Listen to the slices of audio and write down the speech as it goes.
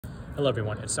Hello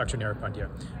everyone, it's Dr. Pundia.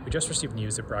 We just received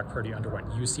news that Brock Purdy underwent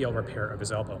UCL repair of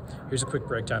his elbow. Here's a quick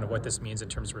breakdown of what this means in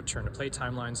terms of return to play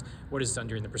timelines, what is done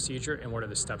during the procedure, and what are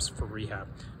the steps for rehab.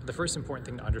 The first important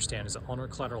thing to understand is that ulnar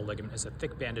collateral ligament is a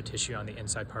thick band of tissue on the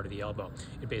inside part of the elbow.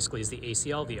 It basically is the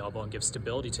ACL of the elbow and gives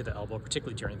stability to the elbow,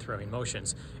 particularly during throwing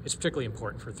motions. It's particularly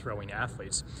important for throwing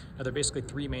athletes. Now, there are basically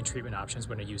three main treatment options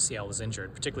when a UCL is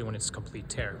injured, particularly when it's a complete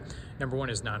tear. Number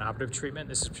one is non-operative treatment.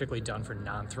 This is particularly done for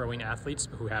non-throwing athletes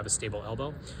who have a stable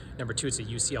elbow. Number two, it's a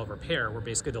UCL repair, where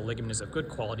basically the ligament is of good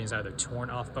quality and is either torn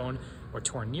off bone or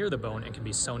torn near the bone and can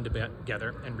be sewn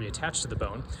together and reattached to the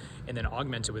bone, and then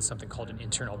augmented with something called an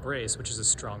internal brace, which is a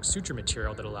strong suture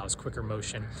material that allows quicker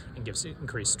motion and gives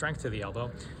increased strength to the elbow.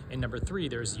 And number three,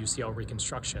 there's UCL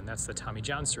reconstruction. That's the Tommy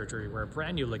John surgery, where a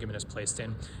brand new ligament is placed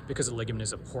in because the ligament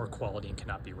is of poor quality and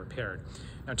cannot be repaired.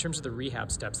 Now, in terms of the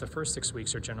rehab steps, the first 6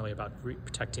 weeks are generally about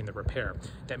protecting the repair.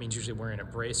 That means usually wearing a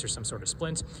brace or some sort of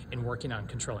splint and working on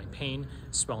controlling pain,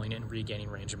 swelling, and regaining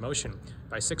range of motion.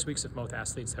 By 6 weeks, if most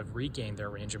athletes have regained their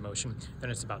range of motion, then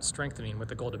it's about strengthening with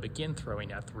the goal to begin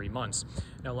throwing at 3 months.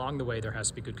 Now, along the way, there has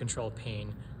to be good control of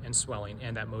pain and swelling,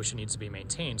 and that motion needs to be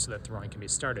maintained so that throwing can be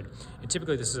started. And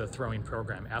typically, this is a throwing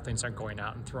program. Athletes aren't going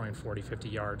out and throwing 40, 50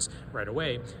 yards right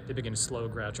away. They begin a slow,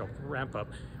 gradual ramp up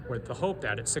with the hope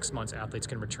that at 6 months, athletes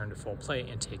can return to full play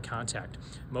and take contact.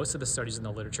 Most of the studies in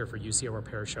the literature for UCL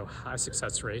repair show high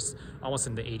success rates, almost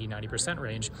in the 80-90%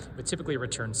 range, but typically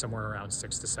return somewhere around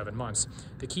 6 to 7 months.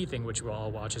 The key thing, which we'll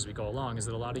all watch as we go along, is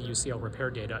that a lot of UCL repair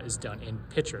data is done in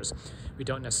pictures. We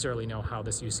don't necessarily know how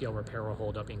this UCL repair will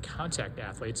hold up in contact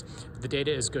athletes, but the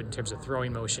data is good in terms of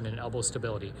throwing motion and elbow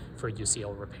stability for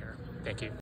UCL repair. Thank you.